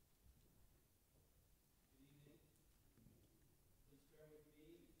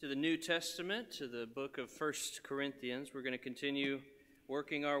to the New Testament, to the book of 1 Corinthians. We're going to continue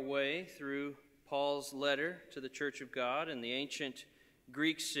working our way through Paul's letter to the Church of God in the ancient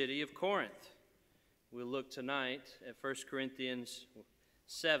Greek city of Corinth. We'll look tonight at 1 Corinthians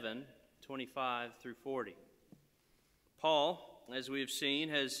 7, 25 through 40. Paul, as we have seen,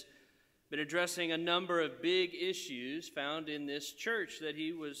 has been addressing a number of big issues found in this church that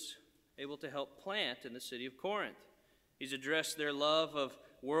he was able to help plant in the city of Corinth. He's addressed their love of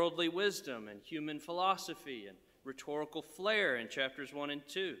worldly wisdom and human philosophy and rhetorical flair in chapters 1 and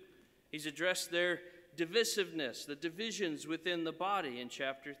 2. He's addressed their divisiveness, the divisions within the body in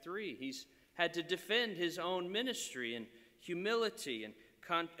chapter 3. He's had to defend his own ministry and humility and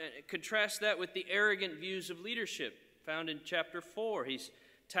contrast that with the arrogant views of leadership found in chapter 4. He's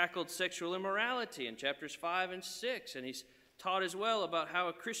tackled sexual immorality in chapters 5 and 6, and he's taught as well about how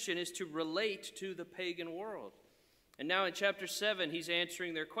a Christian is to relate to the pagan world. And now in chapter 7, he's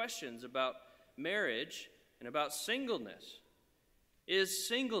answering their questions about marriage and about singleness. Is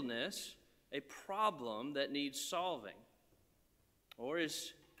singleness a problem that needs solving? Or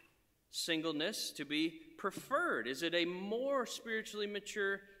is singleness to be preferred? Is it a more spiritually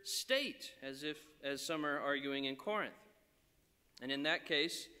mature state, as some are arguing in Corinth? And in that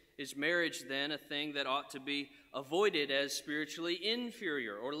case, is marriage then a thing that ought to be avoided as spiritually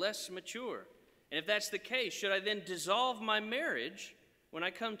inferior or less mature? And if that's the case, should I then dissolve my marriage when I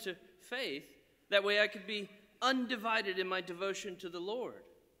come to faith? That way I could be undivided in my devotion to the Lord.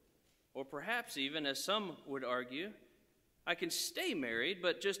 Or perhaps even, as some would argue, I can stay married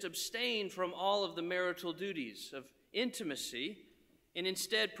but just abstain from all of the marital duties of intimacy and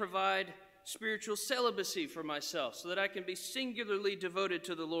instead provide spiritual celibacy for myself so that I can be singularly devoted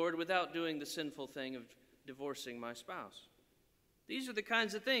to the Lord without doing the sinful thing of divorcing my spouse. These are the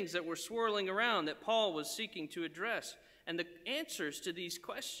kinds of things that were swirling around that Paul was seeking to address. And the answers to these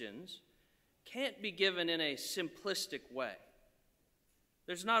questions can't be given in a simplistic way.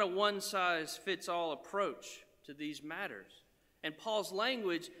 There's not a one-size-fits-all approach to these matters. And Paul's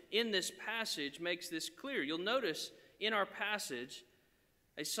language in this passage makes this clear. You'll notice in our passage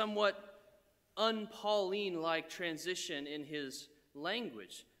a somewhat un-Pauline-like transition in his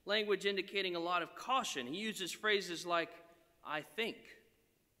language indicating a lot of caution. He uses phrases like, I think,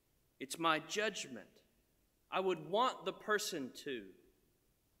 it's my judgment, I would want the person to,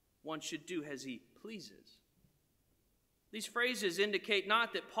 one should do as he pleases. These phrases indicate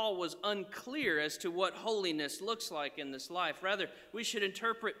not that Paul was unclear as to what holiness looks like in this life. Rather, we should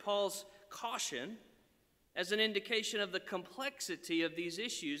interpret Paul's caution as an indication of the complexity of these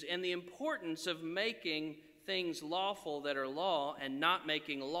issues and the importance of making things lawful that are law and not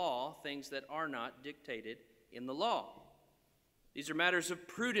making law things that are not dictated in the law. These are matters of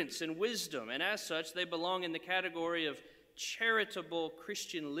prudence and wisdom, and as such, they belong in the category of charitable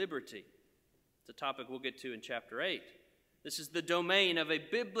Christian liberty. It's a topic we'll get to in chapter 8. This is the domain of a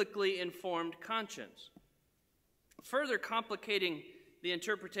biblically informed conscience. Further complicating the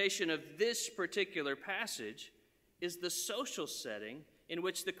interpretation of this particular passage is the social setting in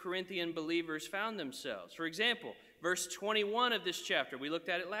which the Corinthian believers found themselves. For example, verse 21 of this chapter, we looked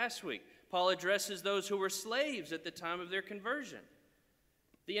at it last week. Paul addresses those who were slaves at the time of their conversion.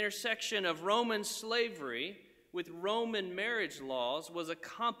 The intersection of Roman slavery with Roman marriage laws was a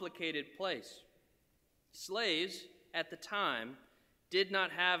complicated place. Slaves at the time did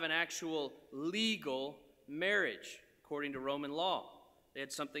not have an actual legal marriage according to Roman law. They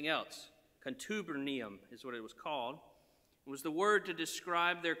had something else. Contubernium is what it was called. It was the word to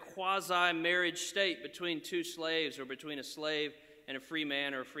describe their quasi-marriage state between two slaves or between a slave and a free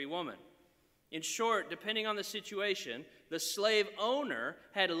man or a free woman. In short, depending on the situation, the slave owner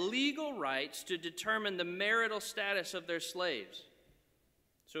had legal rights to determine the marital status of their slaves.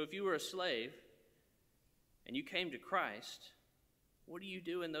 So if you were a slave and you came to Christ, what do you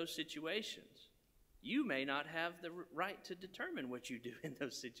do in those situations? You may not have the right to determine what you do in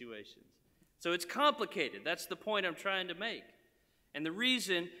those situations. So it's complicated. That's the point I'm trying to make. And the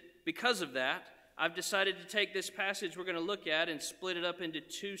reason, because of that, I've decided to take this passage we're going to look at and split it up into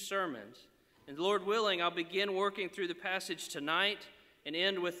 2 sermons. And Lord willing, I'll begin working through the passage tonight and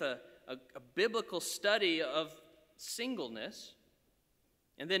end with a biblical study of singleness.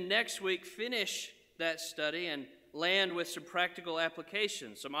 And then next week, finish that study and land with some practical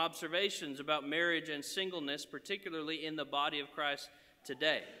applications, some observations about marriage and singleness, particularly in the body of Christ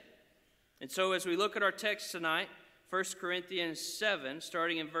today. And so as we look at our text tonight, 1 Corinthians 7,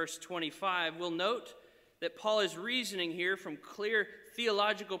 starting in verse 25, we'll note that Paul is reasoning here from clear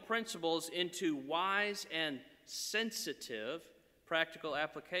theological principles into wise and sensitive practical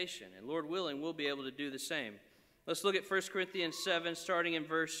application. And Lord willing, we'll be able to do the same. Let's look at 1 Corinthians 7, starting in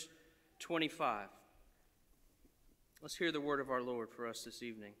verse 25. Let's hear the word of our Lord for us this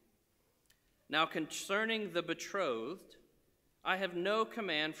evening. Now concerning the betrothed, I have no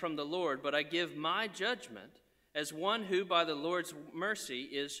command from the Lord, but I give my judgment as one who by the Lord's mercy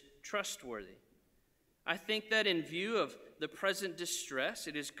is trustworthy. I think that in view of the present distress,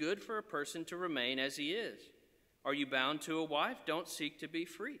 it is good for a person to remain as he is. Are you bound to a wife? Don't seek to be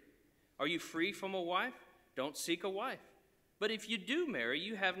free. Are you free from a wife? Don't seek a wife. But if you do marry,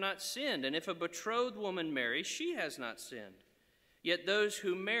 you have not sinned. And if a betrothed woman marries, she has not sinned. Yet those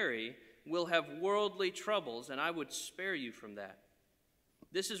who marry will have worldly troubles, and I would spare you from that.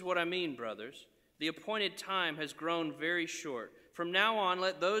 This is what I mean, brothers. The appointed time has grown very short. From now on,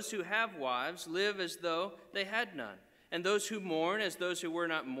 let those who have wives live as though they had none, and those who mourn as those who were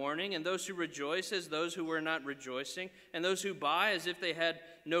not mourning, and those who rejoice as those who were not rejoicing, and those who buy as if they had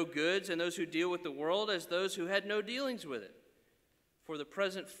no goods, and those who deal with the world as those who had no dealings with it. For the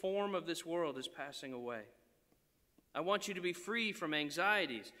present form of this world is passing away. I want you to be free from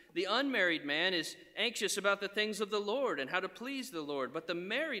anxieties. The unmarried man is anxious about the things of the Lord and how to please the Lord, but the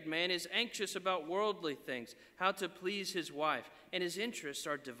married man is anxious about worldly things, how to please his wife, and his interests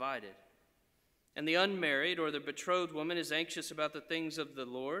are divided. And the unmarried or the betrothed woman is anxious about the things of the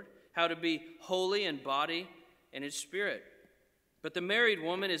Lord, how to be holy in body and in spirit. But the married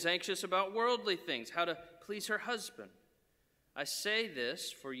woman is anxious about worldly things, how to please her husband. I say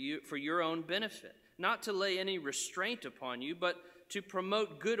this for your own benefit, not to lay any restraint upon you, but to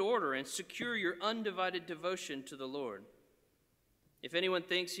promote good order and secure your undivided devotion to the Lord. If anyone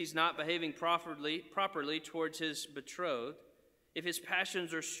thinks he's not behaving properly towards his betrothed, if his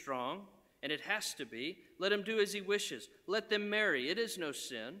passions are strong, and it has to be, let him do as he wishes. Let them marry. It is no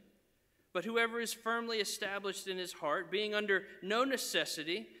sin. But whoever is firmly established in his heart, being under no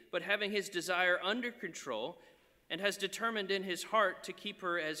necessity, but having his desire under control, and has determined in his heart to keep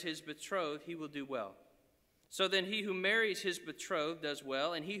her as his betrothed, he will do well. So then he who marries his betrothed does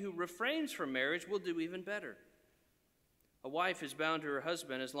well, and he who refrains from marriage will do even better. A wife is bound to her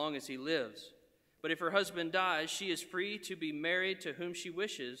husband as long as he lives. But if her husband dies, she is free to be married to whom she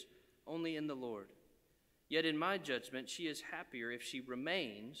wishes, only in the Lord. Yet in my judgment, she is happier if she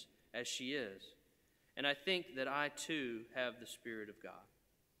remains as she is. And I think that I too have the Spirit of God.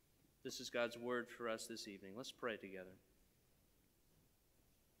 This is God's word for us this evening. Let's pray together.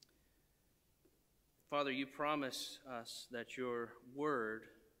 Father, you promise us that your word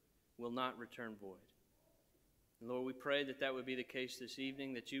will not return void. And Lord, we pray that that would be the case this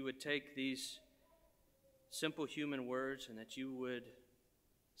evening, that you would take these simple human words and that you would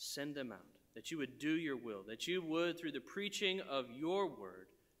send them out, that you would do your will, that you would, through the preaching of your word,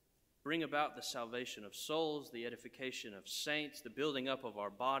 bring about the salvation of souls, the edification of saints, the building up of our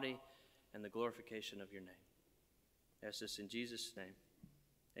body, and the glorification of your name. I ask this in Jesus' name.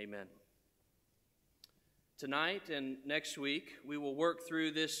 Amen. Tonight and next week, we will work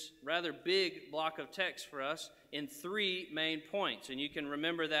through this rather big block of text for us in 3 main points. And you can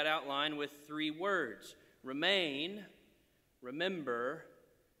remember that outline with 3 words: remain, remember,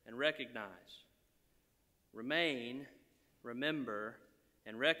 and recognize. Remain, remember,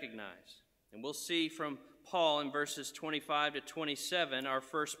 and recognize. And we'll see from Paul in verses 25 to 27 our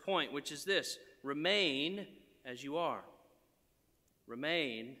first point, which is this: remain as you are.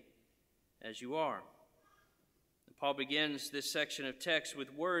 Remain as you are. And Paul begins this section of text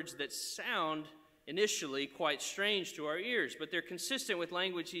with words that sound initially quite strange to our ears, but they're consistent with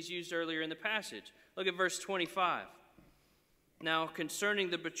language he's used earlier in the passage. Look at verse 25. Now, concerning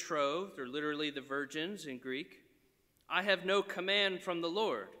the betrothed, or literally the virgins in Greek, I have no command from the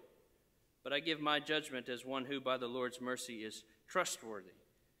Lord, but I give my judgment as one who by the Lord's mercy is trustworthy.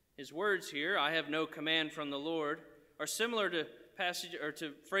 His words here, I have no command from the Lord, are similar to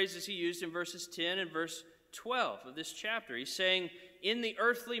phrases he used in verses 10 and verse 12 of this chapter. He's saying, in the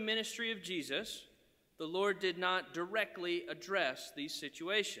earthly ministry of Jesus, the Lord did not directly address these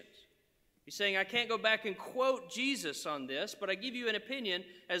situations. He's saying, I can't go back and quote Jesus on this, but I give you an opinion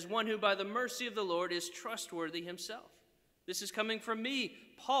as one who by the mercy of the Lord is trustworthy himself. This is coming from me,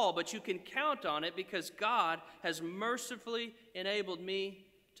 Paul, but you can count on it because God has mercifully enabled me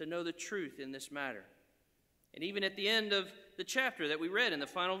to know the truth in this matter. And even at the end of the chapter that we read in the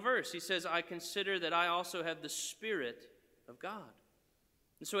final verse, he says, I consider that I also have the Spirit of God.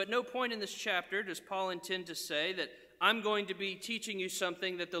 And so at no point in this chapter does Paul intend to say that I'm going to be teaching you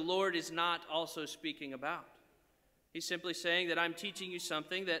something that the Lord is not also speaking about. He's simply saying that I'm teaching you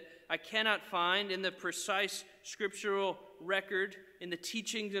something that I cannot find in the precise scriptural record in the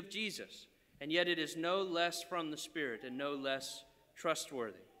teachings of Jesus, and yet it is no less from the Spirit and no less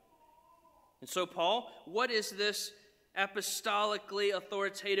trustworthy. And so, Paul, what is this apostolically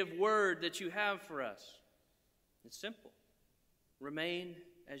authoritative word that you have for us? It's simple. Remain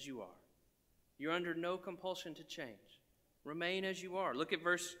as you are. You're under no compulsion to change. Remain as you are. Look at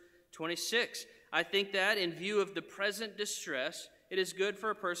verse 26. I think that in view of the present distress, it is good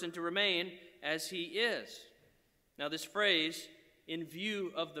for a person to remain as he is. Now, this phrase, in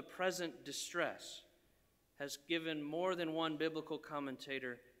view of the present distress, has given more than one biblical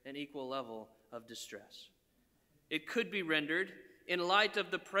commentator an equal level of distress. It could be rendered in light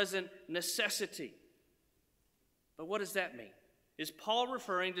of the present necessity. But what does that mean? Is Paul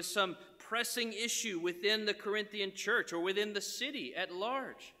referring to some pressing issue within the Corinthian church or within the city at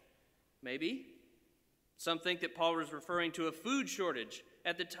large? Maybe. Some think that Paul was referring to a food shortage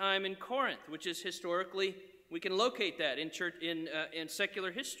at the time in Corinth, which is historically, we can locate that in church in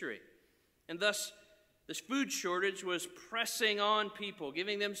secular history. And thus, this food shortage was pressing on people,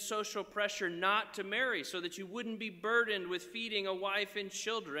 giving them social pressure not to marry so that you wouldn't be burdened with feeding a wife and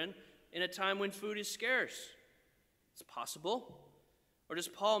children in a time when food is scarce. It's possible. Or does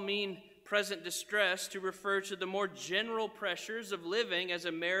Paul mean present distress to refer to the more general pressures of living as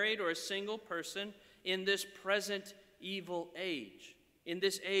a married or a single person in this present evil age, in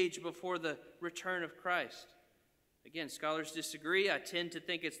this age before the return of Christ? Again, scholars disagree. I tend to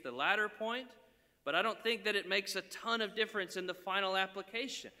think it's the latter point, but I don't think that it makes a ton of difference in the final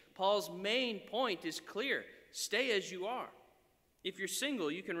application. Paul's main point is clear. Stay as you are. If you're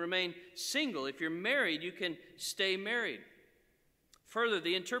single, you can remain single. If you're married, you can stay married. Further,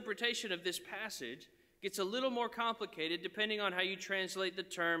 the interpretation of this passage gets a little more complicated depending on how you translate the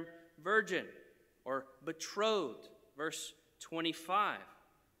term virgin or betrothed, verse 25.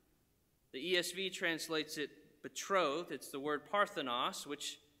 The ESV translates it betrothed. It's the word parthenos,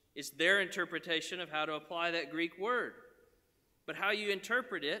 which is their interpretation of how to apply that Greek word. But how you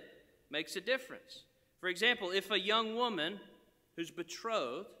interpret it makes a difference. For example, if a young woman who's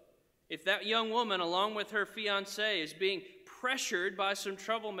betrothed, if that young woman, along with her fiancé, is being pressured by some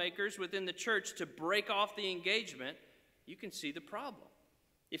troublemakers within the church to break off the engagement, you can see the problem.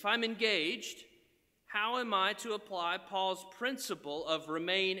 If I'm engaged, how am I to apply Paul's principle of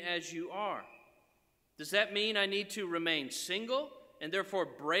remain as you are? Does that mean I need to remain single and therefore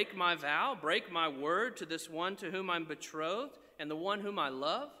break my vow, break my word to this one to whom I'm betrothed and the one whom I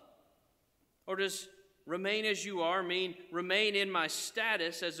love? Or does remain as you are mean remain in my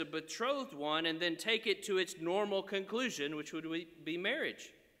status as a betrothed one and then take it to its normal conclusion, which would be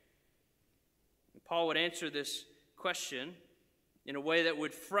marriage? Paul would answer this question in a way that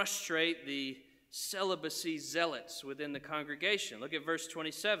would frustrate the celibacy zealots within the congregation. Look at verse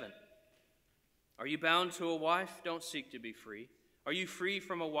 27. Are you bound to a wife? Don't seek to be free. Are you free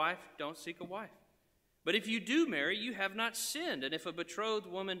from a wife? Don't seek a wife. But if you do marry, you have not sinned. And if a betrothed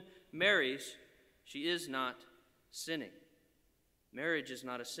woman marries, she is not sinning. Marriage is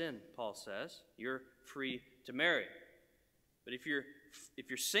not a sin, Paul says. You're free to marry. But if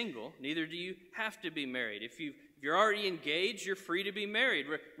you're single, neither do you have to be married. If you're already engaged, you're free to be married.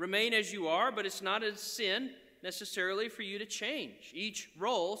 Remain as you are, but it's not a sin necessarily for you to change. Each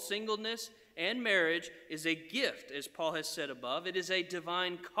role, singleness and marriage, is a gift, as Paul has said above. It is a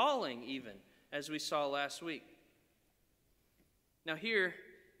divine calling, even, as we saw last week. Now here,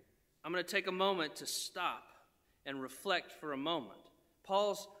 I'm going to take a moment to stop and reflect for a moment.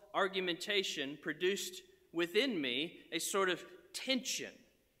 Paul's argumentation produced within me a sort of tension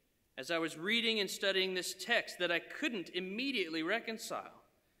as I was reading and studying this text that I couldn't immediately reconcile.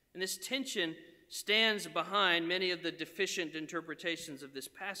 And this tension stands behind many of the deficient interpretations of this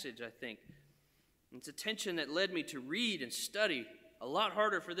passage, I think. It's a tension that led me to read and study a lot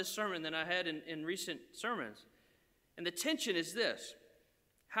harder for this sermon than I had in recent sermons. And the tension is this: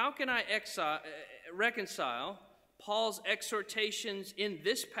 how can I reconcile Paul's exhortations in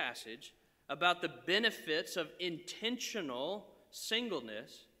this passage about the benefits of intentional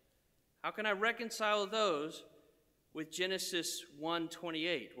singleness? How can I reconcile those with Genesis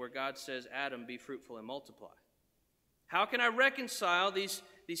 1:28, where God says, Adam, be fruitful and multiply? How can I reconcile these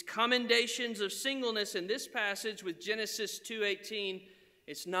commendations of singleness in this passage with Genesis 2:18,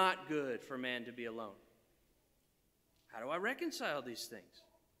 it's not good for man to be alone? How do I reconcile these things?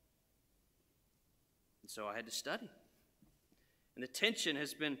 And so I had to study. And the tension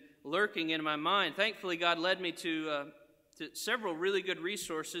has been lurking in my mind. Thankfully, God led me to several really good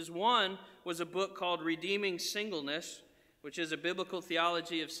resources. One was a book called Redeeming Singleness, which is a biblical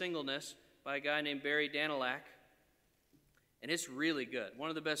theology of singleness by a guy named Barry Danilak. And it's really good. One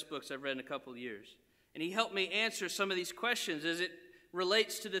of the best books I've read in a couple of years. And he helped me answer some of these questions as it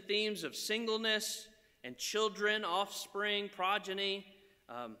relates to the themes of singleness and children, offspring, progeny,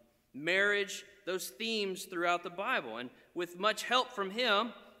 marriage, those themes throughout the Bible. And with much help from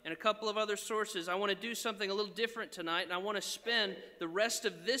him and a couple of other sources, I want to do something a little different tonight, and I want to spend the rest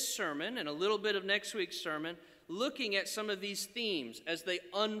of this sermon and a little bit of next week's sermon looking at some of these themes as they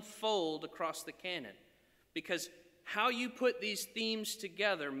unfold across the canon. Because how you put these themes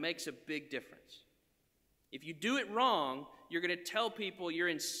together makes a big difference. If you do it wrong, you're going to tell people you're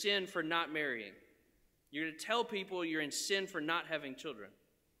in sin for not marrying. You're going to tell people you're in sin for not having children.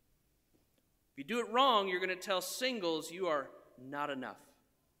 If you do it wrong, you're going to tell singles you are not enough.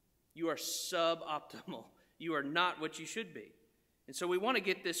 You are suboptimal. You are not what you should be. And so we want to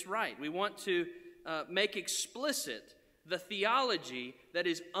get this right. We want to make explicit the theology that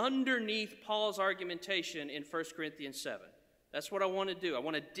is underneath Paul's argumentation in 1 Corinthians 7. That's what I want to do. I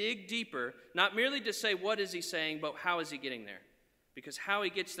want to dig deeper, not merely to say what is he saying, but how is he getting there? Because how he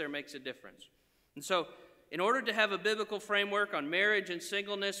gets there makes a difference. And so, in order to have a biblical framework on marriage and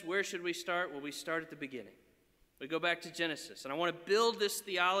singleness, where should we start? Well, we start at the beginning. We go back to Genesis. And I want to build this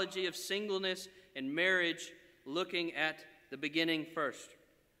theology of singleness and marriage looking at the beginning first.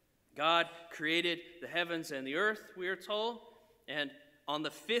 God created the heavens and the earth, we are told. And on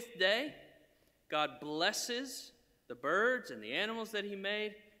the fifth day, God blesses the birds and the animals that he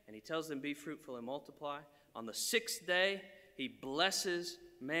made, and he tells them, be fruitful and multiply. On the sixth day, he blesses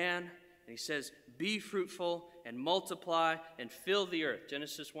man, and he says, be fruitful and multiply and fill the earth.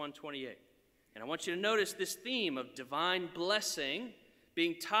 Genesis 1:28. And I want you to notice this theme of divine blessing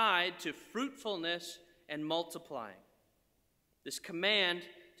being tied to fruitfulness and multiplying. This command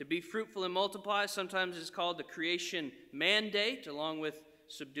to be fruitful and multiply sometimes is called the creation mandate, along with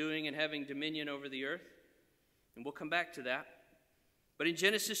subduing and having dominion over the earth. And we'll come back to that. But in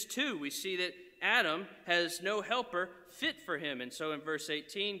Genesis 2, we see that Adam has no helper fit for him. And so in verse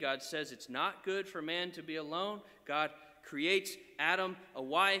 18, God says it's not good for man to be alone. God creates Adam a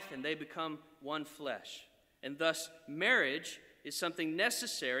wife, and they become one flesh. And thus, marriage is something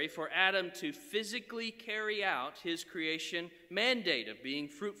necessary for Adam to physically carry out his creation mandate of being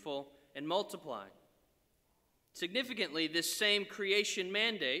fruitful and multiplying. Significantly, this same creation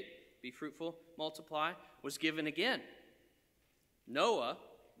mandate, be fruitful, multiply, was given again. Noah,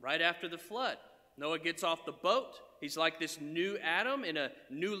 right after the flood, Noah gets off the boat. He's like this new Adam in a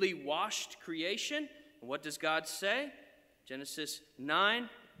newly washed creation. And what does God say? Genesis 9,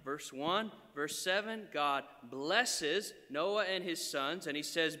 verse 1, verse 7, God blesses Noah and his sons, and he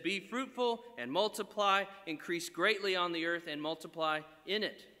says, be fruitful and multiply, increase greatly on the earth and multiply in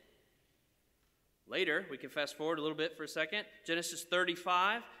it. Later, we can fast forward a little bit for a second. Genesis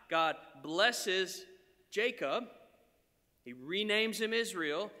 35, God blesses Jacob. He renames him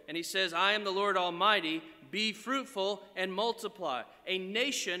Israel, and he says, I am the Lord Almighty, be fruitful and multiply. A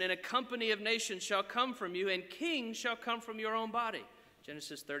nation and a company of nations shall come from you, and kings shall come from your own body.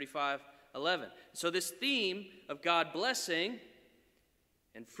 Genesis 35:11. So this theme of God blessing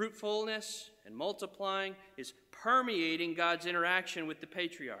and fruitfulness and multiplying is permeating God's interaction with the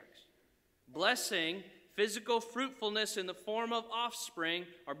patriarchs. Blessing, physical fruitfulness in the form of offspring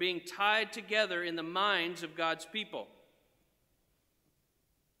are being tied together in the minds of God's people.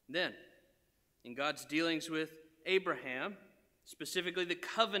 Then, in God's dealings with Abraham, specifically the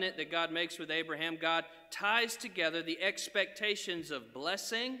covenant that God makes with Abraham, God ties together the expectations of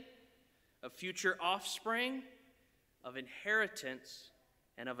blessing, of future offspring, of inheritance,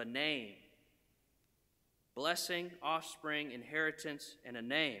 and of a name. Blessing, offspring, inheritance, and a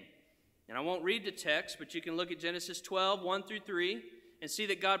name. And I won't read the text, but you can look at Genesis 12, 1 through 3, and see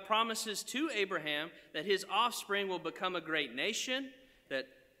that God promises to Abraham that his offspring will become a great nation, that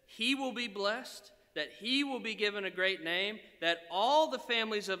he will be blessed, that he will be given a great name, that all the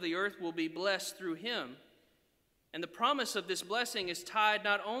families of the earth will be blessed through him. And the promise of this blessing is tied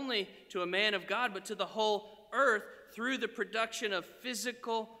not only to a man of God, but to the whole earth through the production of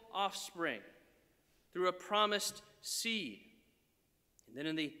physical offspring, through a promised seed. And then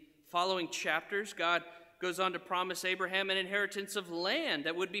in the following chapters, God goes on to promise Abraham an inheritance of land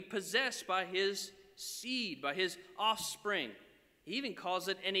that would be possessed by his seed, by his offspring. He even calls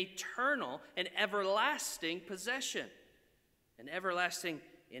it an eternal and everlasting possession, an everlasting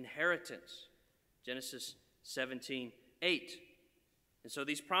inheritance. Genesis 17:8. And so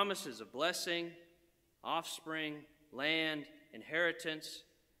these promises of blessing, offspring, land, inheritance,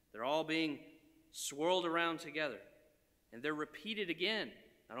 they're all being swirled around together. And they're repeated again,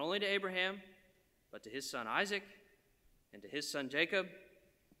 not only to Abraham, but to his son Isaac and to his son Jacob.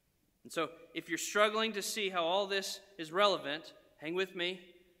 And so if you're struggling to see how all this is relevant, hang with me.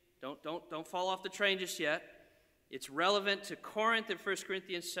 Don't fall off the train just yet. It's relevant to Corinth in 1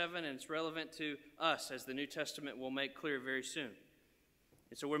 Corinthians 7, and it's relevant to us, as the New Testament will make clear very soon.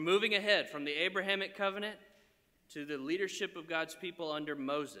 And so we're moving ahead from the Abrahamic covenant to the leadership of God's people under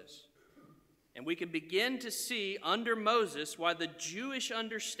Moses. And we can begin to see under Moses why the Jewish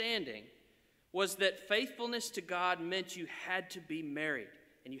understanding was that faithfulness to God meant you had to be married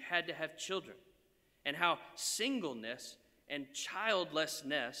and you had to have children, and how singleness and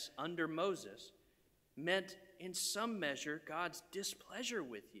childlessness under Moses meant in some measure God's displeasure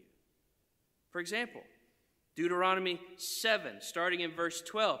with you. For example, Deuteronomy 7, starting in verse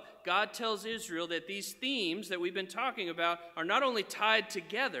 12, God tells Israel that these themes that we've been talking about are not only tied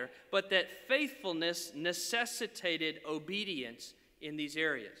together, but that faithfulness necessitated obedience in these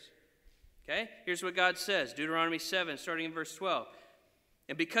areas. Okay? Here's what God says, Deuteronomy 7, starting in verse 12.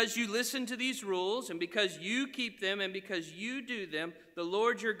 And because you listen to these rules, and because you keep them, and because you do them, the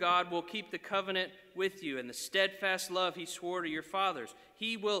Lord your God will keep the covenant with you and the steadfast love he swore to your fathers.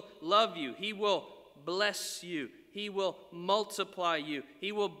 He will love you. He will bless you. He will multiply you.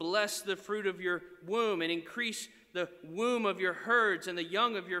 He will bless the fruit of your womb and increase the womb of your herds and the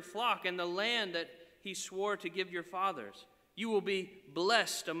young of your flock and the land that he swore to give your fathers. You will be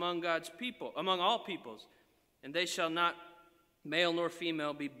blessed among God's people, among all peoples, and they shall not, male nor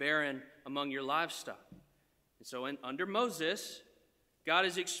female, be barren among your livestock. And so under Moses, God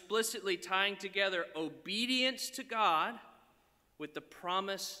is explicitly tying together obedience to God with the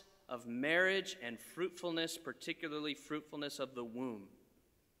promise of marriage and fruitfulness, particularly fruitfulness of the womb.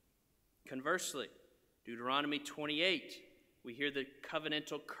 Conversely, Deuteronomy 28, we hear the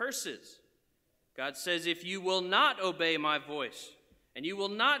covenantal curses. God says, if you will not obey my voice, and you will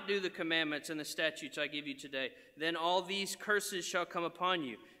not do the commandments and the statutes I give you today, then all these curses shall come upon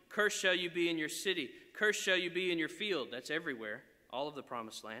you. Cursed shall you be in your city. Cursed shall you be in your field. That's everywhere, all of the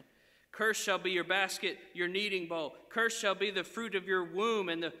promised land. Cursed shall be your basket, your kneading bowl. Cursed shall be the fruit of your womb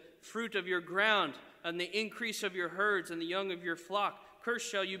and the fruit of your ground and the increase of your herds and the young of your flock. Cursed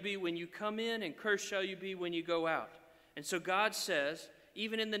shall you be when you come in, and cursed shall you be when you go out. And so God says,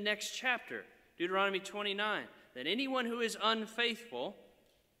 even in the next chapter, Deuteronomy 29, that anyone who is unfaithful,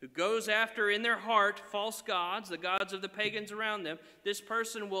 who goes after in their heart false gods, the gods of the pagans around them, this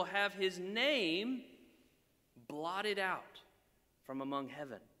person will have his name blotted out from among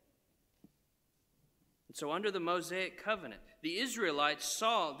heaven. And so under the Mosaic covenant, the Israelites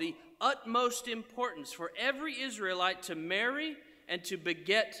saw the utmost importance for every Israelite to marry and to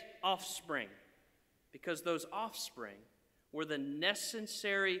beget offspring, because those offspring were the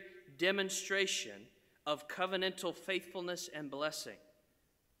necessary demonstration of covenantal faithfulness and blessing.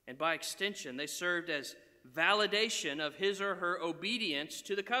 And by extension, they served as validation of his or her obedience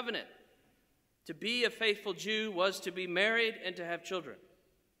to the covenant. To be a faithful Jew was to be married and to have children.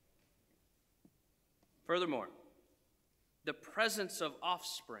 Furthermore, the presence of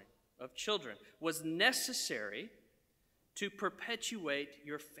offspring, of children, was necessary to perpetuate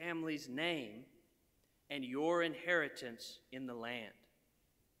your family's name and your inheritance in the land.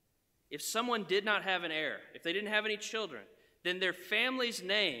 If someone did not have an heir, if they didn't have any children, then their family's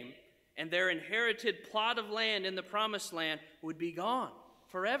name and their inherited plot of land in the promised land would be gone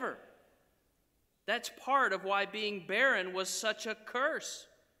forever. That's part of why being barren was such a curse.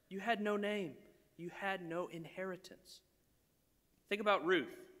 You had no name. You had no inheritance. Think about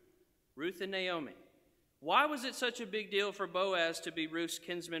Ruth and Naomi. Why was it such a big deal for Boaz to be Ruth's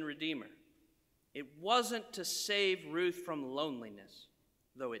kinsman redeemer? It wasn't to save Ruth from loneliness,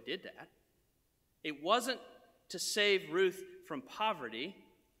 though it did that. It wasn't to save Ruth from poverty,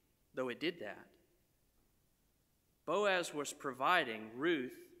 though it did that. Boaz was providing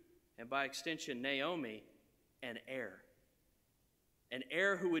Ruth, and by extension Naomi, an heir. An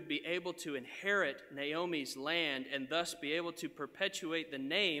heir who would be able to inherit Naomi's land and thus be able to perpetuate the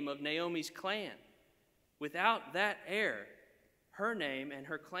name of Naomi's clan. Without that heir, her name and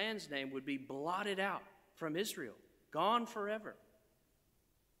her clan's name would be blotted out from Israel, gone forever.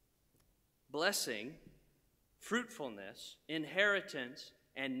 Blessing, fruitfulness, inheritance,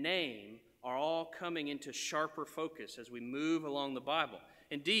 and name are all coming into sharper focus as we move along the Bible.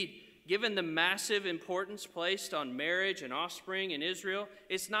 Indeed, given the massive importance placed on marriage and offspring in Israel,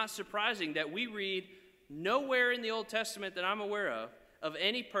 it's not surprising that we read nowhere in the Old Testament that I'm aware of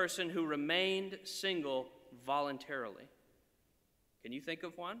any person who remained single voluntarily. Can you think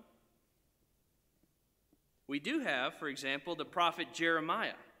of one? We do have, for example, the prophet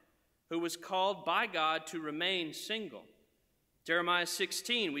Jeremiah, who was called by God to remain single. Jeremiah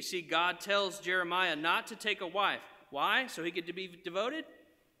 16, we see God tells Jeremiah not to take a wife. Why? So he could be devoted?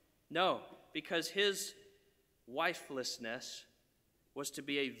 No, because his wifelessness was to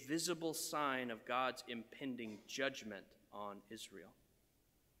be a visible sign of God's impending judgment on Israel.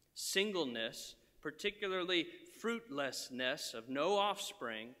 Singleness, particularly fruitlessness of no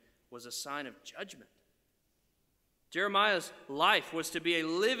offspring was a sign of judgment. Jeremiah's life was to be a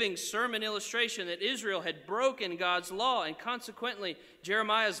living sermon illustration that Israel had broken God's law, and consequently,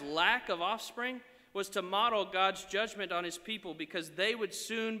 Jeremiah's lack of offspring was to model God's judgment on his people, because they would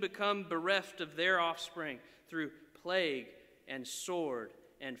soon become bereft of their offspring through plague and sword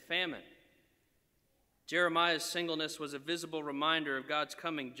and famine. Jeremiah's singleness was a visible reminder of God's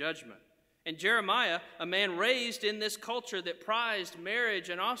coming judgment. And Jeremiah, a man raised in this culture that prized marriage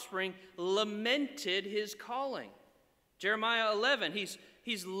and offspring, lamented his calling. Jeremiah 11,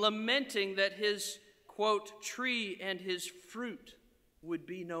 he's lamenting that his, quote, tree and his fruit would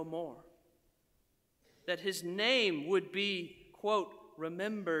be no more. That his name would be, quote,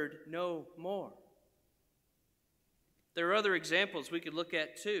 remembered no more. There are other examples we could look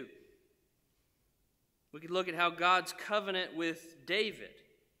at too. We could look at how God's covenant with David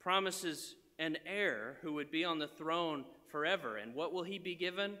promises an heir who would be on the throne forever. And what will he be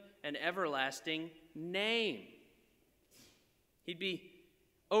given? An everlasting name. He'd be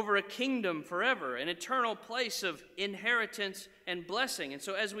over a kingdom forever, an eternal place of inheritance and blessing. And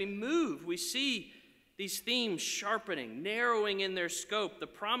so as we move, we see these themes sharpening, narrowing in their scope. The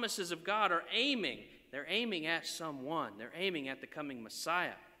promises of God are they're aiming at someone. They're aiming at the coming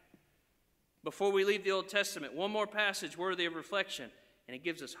Messiah. Before we leave the Old Testament, one more passage worthy of reflection, and it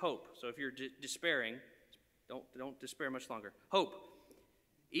gives us hope. So if you're despairing, don't despair much longer. Hope.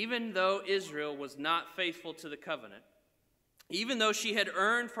 Even though Israel was not faithful to the covenant, even though she had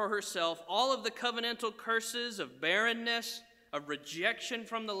earned for herself all of the covenantal curses of barrenness, of rejection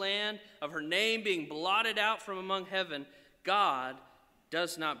from the land, of her name being blotted out from among heaven, God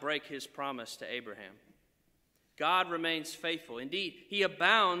does not break his promise to Abraham. God remains faithful. Indeed, he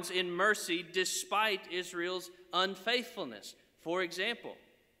abounds in mercy despite Israel's unfaithfulness. For example,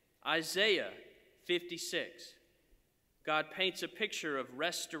 Isaiah 56. God paints a picture of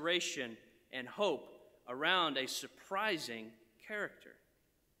restoration and hope around a surprising character,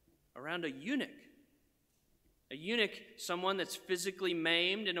 around a eunuch. A eunuch, someone that's physically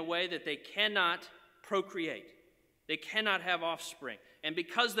maimed in a way that they cannot procreate. They cannot have offspring. And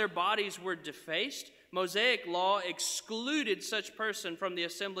because their bodies were defaced, Mosaic law excluded such person from the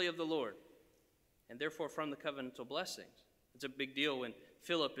assembly of the Lord, and therefore from the covenantal blessings. It's a big deal when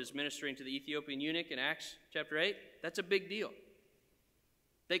Philip is ministering to the Ethiopian eunuch in Acts chapter 8. That's a big deal.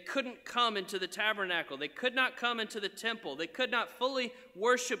 They couldn't come into the tabernacle. They could not come into the temple. They could not fully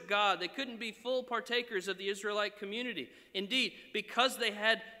worship God. They couldn't be full partakers of the Israelite community. Indeed, because they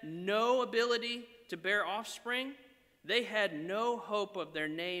had no ability to bear offspring, they had no hope of their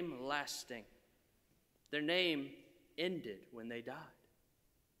name lasting. Their name ended when they died.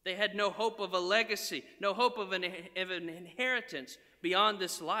 They had no hope of a legacy, no hope of an inheritance beyond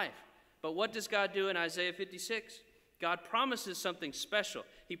this life. But what does God do in Isaiah 56? God promises something special.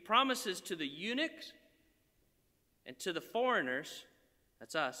 He promises to the eunuchs and to the foreigners,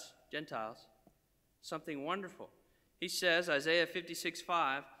 that's us, Gentiles, something wonderful. He says, Isaiah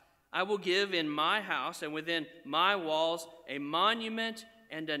 56:5, I will give in my house and within my walls a monument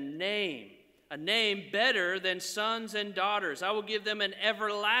and a name better than sons and daughters. I will give them an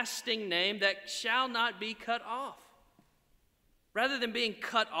everlasting name that shall not be cut off. Rather than being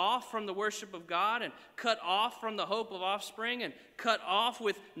cut off from the worship of God and cut off from the hope of offspring and cut off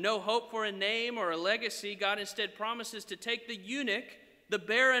with no hope for a name or a legacy, God instead promises to take the eunuch, the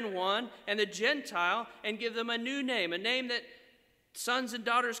barren one, and the Gentile and give them a new name, a name that sons and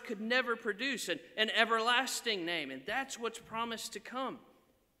daughters could never produce, an everlasting name. And that's what's promised to come.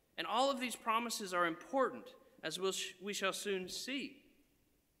 And all of these promises are important, as we shall soon see.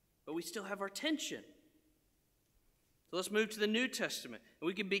 But we still have our tension. So let's move to the New Testament. And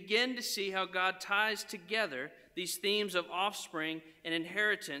we can begin to see how God ties together these themes of offspring and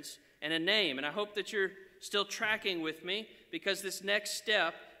inheritance and a name. And I hope that you're still tracking with me, because this next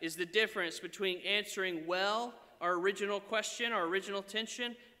step is the difference between answering well our original question, our original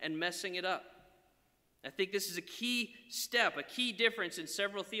tension, and messing it up. I think this is a key step, a key difference in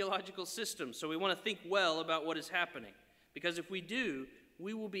several theological systems. So we want to think well about what is happening. Because if we do,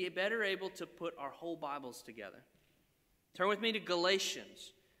 we will be better able to put our whole Bibles together. Turn with me to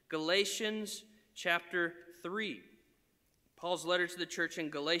Galatians. Galatians chapter 3. Paul's letter to the church in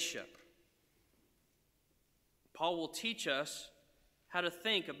Galatia. Paul will teach us how to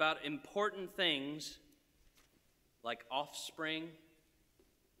think about important things like offspring,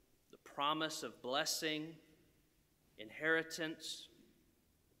 the promise of blessing, inheritance.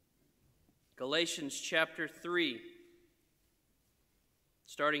 Galatians chapter 3,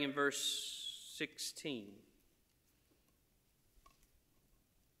 starting in verse 16.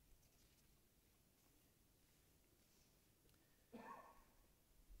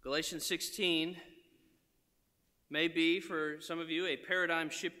 Galatians 16 may be, for some of you, a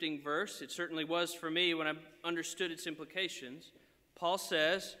paradigm-shifting verse. It certainly was for me when I understood its implications. Paul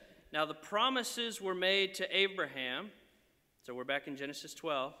says, now the promises were made to Abraham. So we're back in Genesis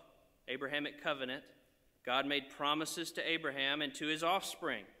 12, Abrahamic covenant. God made promises to Abraham and to his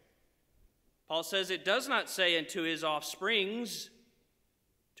offspring. Paul says it does not say, and to his offsprings,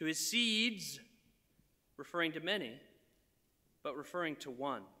 to his seeds, referring to many, but referring to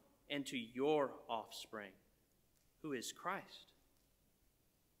one, and to your offspring, who is Christ.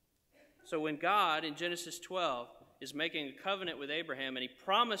 So when God, in Genesis 12, is making a covenant with Abraham, and he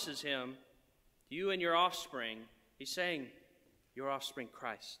promises him, you and your offspring, he's saying, your offspring,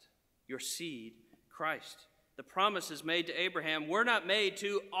 Christ. Your seed, Christ. The promises made to Abraham were not made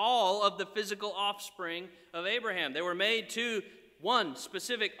to all of the physical offspring of Abraham. They were made to one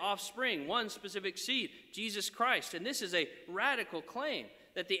specific offspring, one specific seed, Jesus Christ. And this is a radical claim,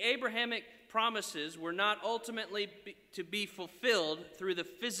 that the Abrahamic promises were not ultimately to be fulfilled through the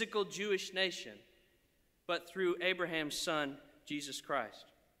physical Jewish nation, but through Abraham's son, Jesus Christ.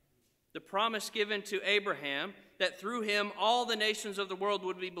 The promise given to Abraham that through him all the nations of the world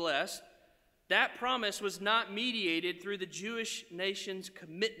would be blessed, that promise was not mediated through the Jewish nation's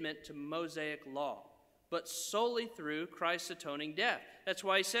commitment to Mosaic law, but solely through Christ's atoning death. That's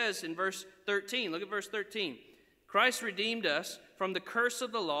why he says in verse 13, look at verse 13, Christ redeemed us from the curse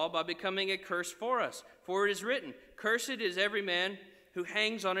of the law by becoming a curse for us. For it is written, cursed is every man who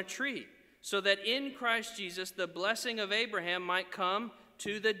hangs on a tree, so that in Christ Jesus the blessing of Abraham might come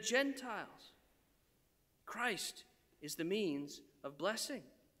to the Gentiles. Christ is the means of blessing.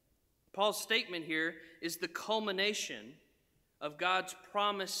 Paul's statement here is the culmination of God's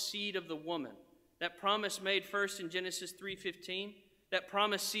promised seed of the woman. That promise made first in Genesis 3:15, that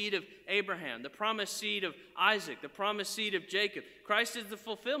promised seed of Abraham, the promised seed of Isaac, the promised seed of Jacob. Christ is the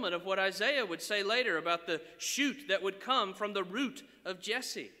fulfillment of what Isaiah would say later about the shoot that would come from the root of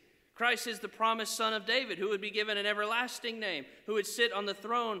Jesse. Christ is the promised son of David, who would be given an everlasting name, who would sit on the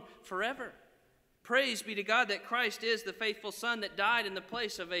throne forever. Praise be to God that Christ is the faithful Son that died in the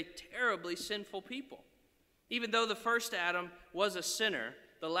place of a terribly sinful people. Even though the first Adam was a sinner,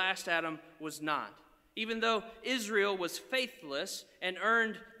 the last Adam was not. Even though Israel was faithless and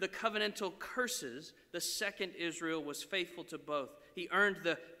earned the covenantal curses, the second Israel was faithful to both. He earned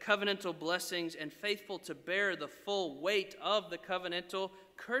the covenantal blessings and faithful to bear the full weight of the covenantal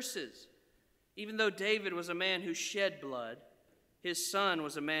curses. Even though David was a man who shed blood, his son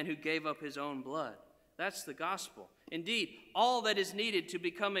was a man who gave up his own blood. That's the gospel. Indeed, all that is needed to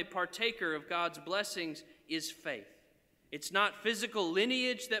become a partaker of God's blessings is faith. It's not physical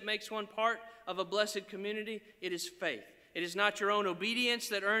lineage that makes one part of a blessed community. It is faith. It is not your own obedience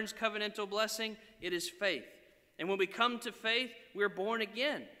that earns covenantal blessing. It is faith. And when we come to faith, we're born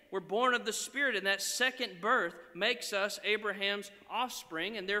again. We're born of the Spirit, and that second birth makes us Abraham's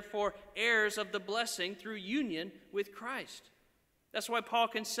offspring and therefore heirs of the blessing through union with Christ. That's why Paul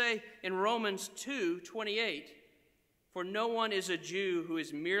can say in Romans 2:28, for no one is a Jew who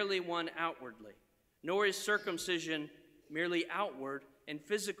is merely one outwardly, nor is circumcision merely outward and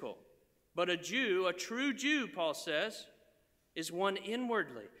physical. But a Jew, a true Jew, Paul says, is one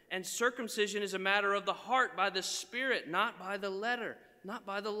inwardly. And circumcision is a matter of the heart by the Spirit, not by the letter, not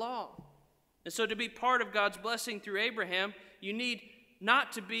by the law. And so to be part of God's blessing through Abraham, you need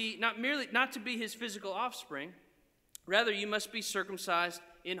not to be his physical offspring. Rather, you must be circumcised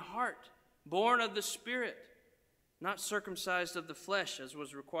in heart, born of the Spirit, not circumcised of the flesh, as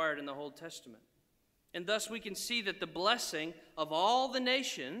was required in the Old Testament. And thus we can see that the blessing of all the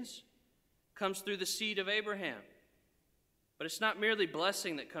nations comes through the seed of Abraham. But it's not merely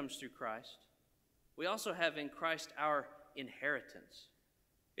blessing that comes through Christ. We also have in Christ our inheritance.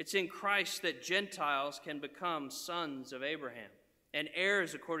 It's in Christ that Gentiles can become sons of Abraham and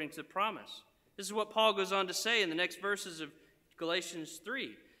heirs according to the promise. This is what Paul goes on to say in the next verses of Galatians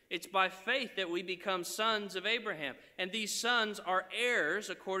 3. It's by faith that we become sons of Abraham. And these sons are heirs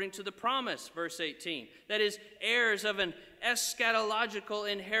according to the promise, verse 18. That is, heirs of an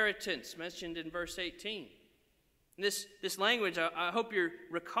eschatological inheritance, mentioned in verse 18. And this language, I hope you're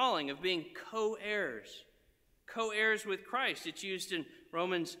recalling, of being co-heirs. Co-heirs with Christ. It's used in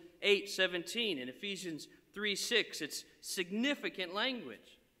Romans 8:17 and Ephesians 3:6. It's significant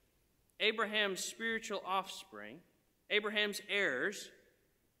language. Abraham's spiritual offspring, Abraham's heirs,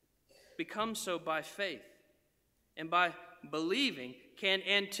 become so by faith, and by believing can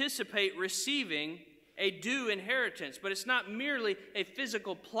anticipate receiving a due inheritance. But it's not merely a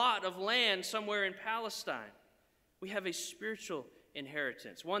physical plot of land somewhere in Palestine. We have a spiritual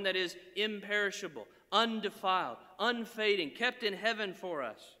inheritance, one that is imperishable, undefiled, unfading, kept in heaven for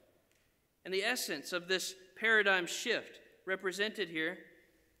us. And the essence of this paradigm shift represented here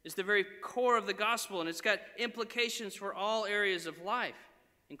is the very core of the gospel, and it's got implications for all areas of life,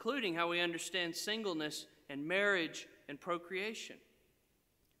 including how we understand singleness and marriage and procreation.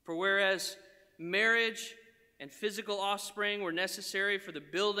 For whereas marriage and physical offspring were necessary for the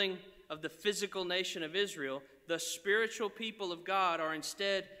building of the physical nation of Israel, the spiritual people of God are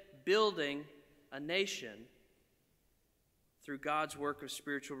instead building a nation through God's work of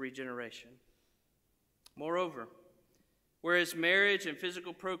spiritual regeneration. Moreover, whereas marriage and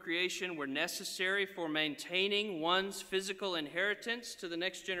physical procreation were necessary for maintaining one's physical inheritance to the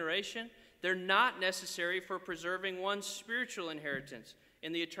next generation, they're not necessary for preserving one's spiritual inheritance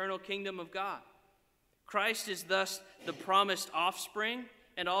in the eternal kingdom of God. Christ is thus the promised offspring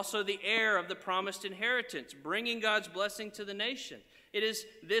and also the heir of the promised inheritance, bringing God's blessing to the nation. It is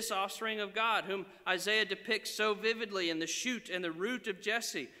this offspring of God whom Isaiah depicts so vividly in the shoot and the root of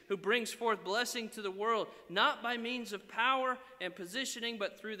Jesse, who brings forth blessing to the world, not by means of power and positioning,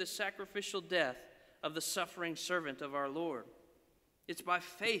 but through the sacrificial death of the suffering servant of our Lord. It's by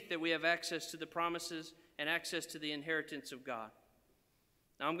faith that we have access to the promises and access to the inheritance of God.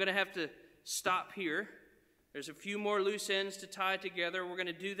 Now I'm going to have to stop here. There's a few more loose ends to tie together. We're going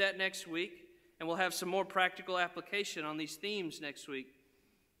to do that next week, and we'll have some more practical application on these themes next week.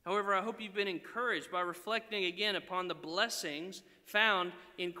 However, I hope you've been encouraged by reflecting again upon the blessings found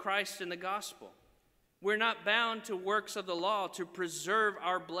in Christ and the gospel. We're not bound to works of the law to preserve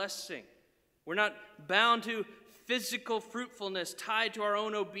our blessing. We're not bound to physical fruitfulness tied to our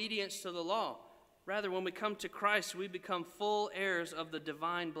own obedience to the law. Rather, when we come to Christ, we become full heirs of the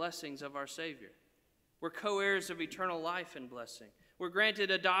divine blessings of our Savior. We're co-heirs of eternal life and blessing. We're granted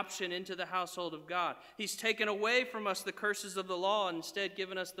adoption into the household of God. He's taken away from us the curses of the law and instead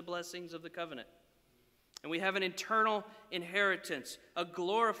given us the blessings of the covenant. And we have an eternal inheritance, a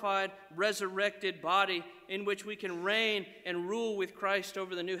glorified, resurrected body in which we can reign and rule with Christ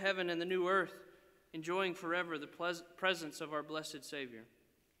over the new heaven and the new earth, enjoying forever the presence of our blessed Savior.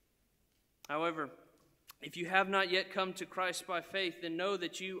 However, if you have not yet come to Christ by faith, then know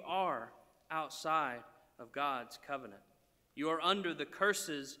that you are outside of God's covenant. You are under the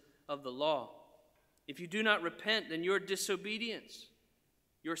curses of the law. If you do not repent, then your disobedience,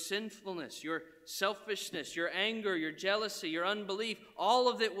 your sinfulness, your selfishness, your anger, your jealousy, your unbelief, all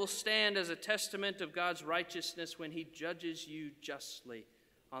of it will stand as a testament of God's righteousness when He judges you justly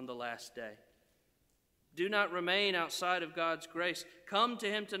on the last day. Do not remain outside of God's grace. Come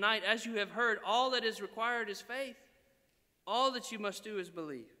to Him tonight. As you have heard, all that is required is faith. All that you must do is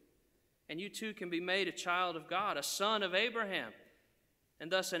believe. And you too can be made a child of God, a son of Abraham,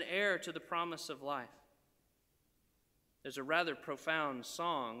 and thus an heir to the promise of life. There's a rather profound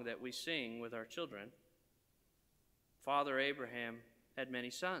song that we sing with our children. Father Abraham had many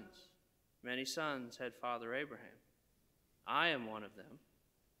sons. Many sons had Father Abraham. I am one of them.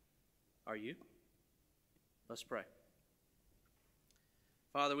 Are you? Let's pray.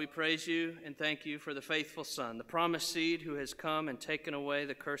 Father, we praise you and thank you for the faithful Son, the promised seed who has come and taken away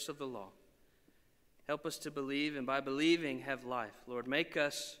the curse of the law. Help us to believe, and by believing have life. Lord, make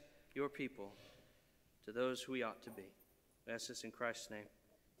us your people to those who we ought to be. We ask this in Christ's name.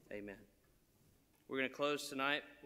 Amen. We're going to close tonight